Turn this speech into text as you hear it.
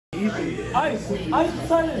Ice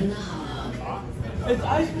Poseidon. It's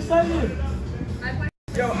Ice Poseidon.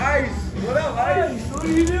 Yo, Ice. What up, Ice? What are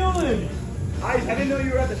you doing? Ice, I didn't know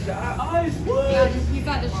you were at the shop. Ice, what? Yeah, he's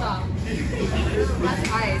at the shop.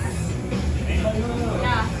 That's Ice.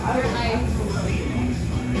 Yeah, you're Ice.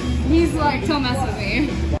 He's like, don't mess with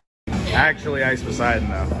me. Actually, Ice Poseidon,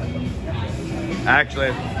 though.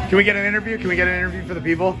 Actually, can we get an interview? Can we get an interview for the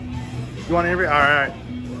people? You want an interview? All right.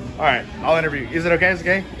 All right, I'll interview. Is it okay? It's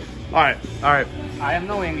okay? All right. All right. I have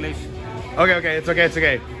no English. Okay, it's okay, it's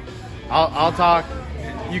okay. I'll talk.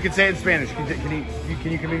 You can say it in Spanish.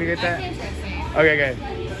 Can you communicate that? Okay.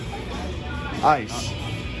 Ice.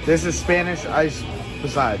 This is Spanish Ice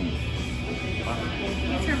Poseidon.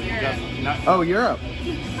 He's from Europe. Oh, Europe.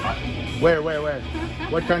 Where?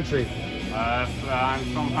 What country? I'm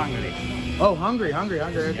from Hungary. Oh, Hungary.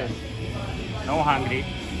 Okay. No, Hungary.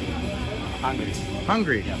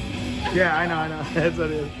 Hungry. Yeah, I know. That's what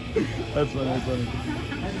it is. That's funny.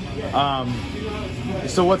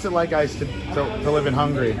 So what's it like, Ice, to live in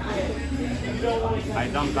Hungary? I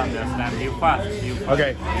don't understand. You fast.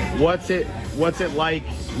 Okay, what's it like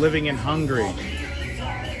living in Hungary?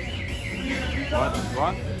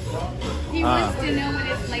 What? He wants to know what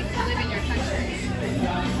it's like to live in your country.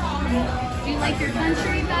 Do you like your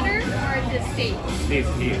country better or the States? Here is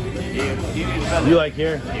better. You like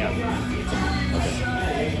here? Yeah.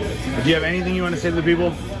 Do you have anything you want to say to the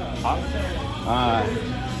people?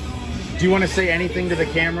 Do you want to say anything to the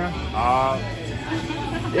camera?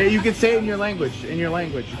 Yeah, you can say it in your language. You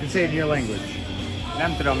can say it in your language.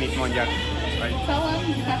 Nem tudom mit mondjak. Tell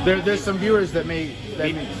him. There's some viewers that may.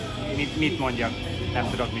 Mit mondjak? Nem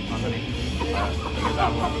tudok mit mondani.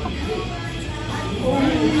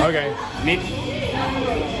 Okay. Mit?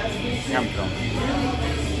 Nem tudom.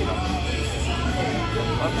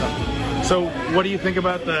 So, what do you think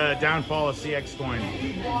about the downfall of CX coin?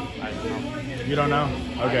 I don't know. You don't know?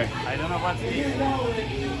 Okay. I don't know what's this.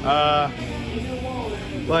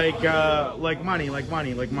 Like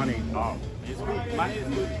money. Oh, it's good. Money is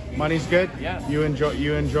good. Money's good? Yeah. You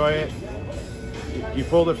enjoy it? You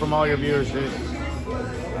pulled it from all your viewers, dude.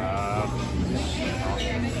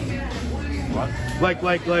 What?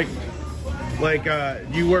 Like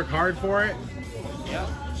you work hard for it? Yeah.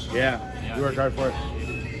 Yeah. You work hard for it.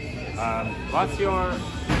 What's your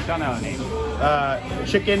channel name?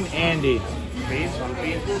 Chicken Andy. On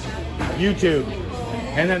Facebook? YouTube.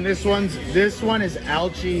 And then this one is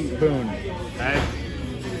Alchy Boone.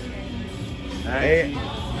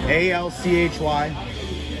 ALCHY.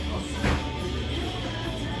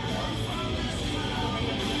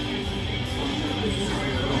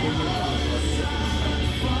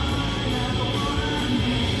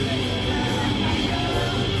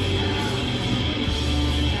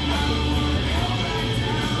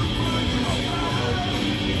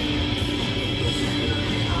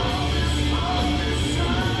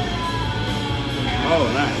 Oh,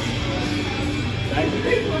 nice.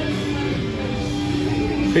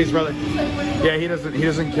 Peace, brother. Yeah, he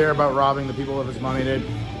doesn't care about robbing the people of his money, dude.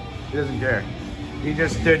 He doesn't care. He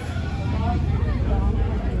just dude,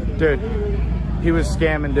 he was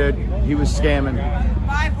scamming, dude. He was scamming.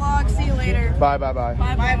 Bye, vlog. See you later. Bye. Bye, vlog.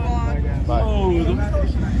 Bye.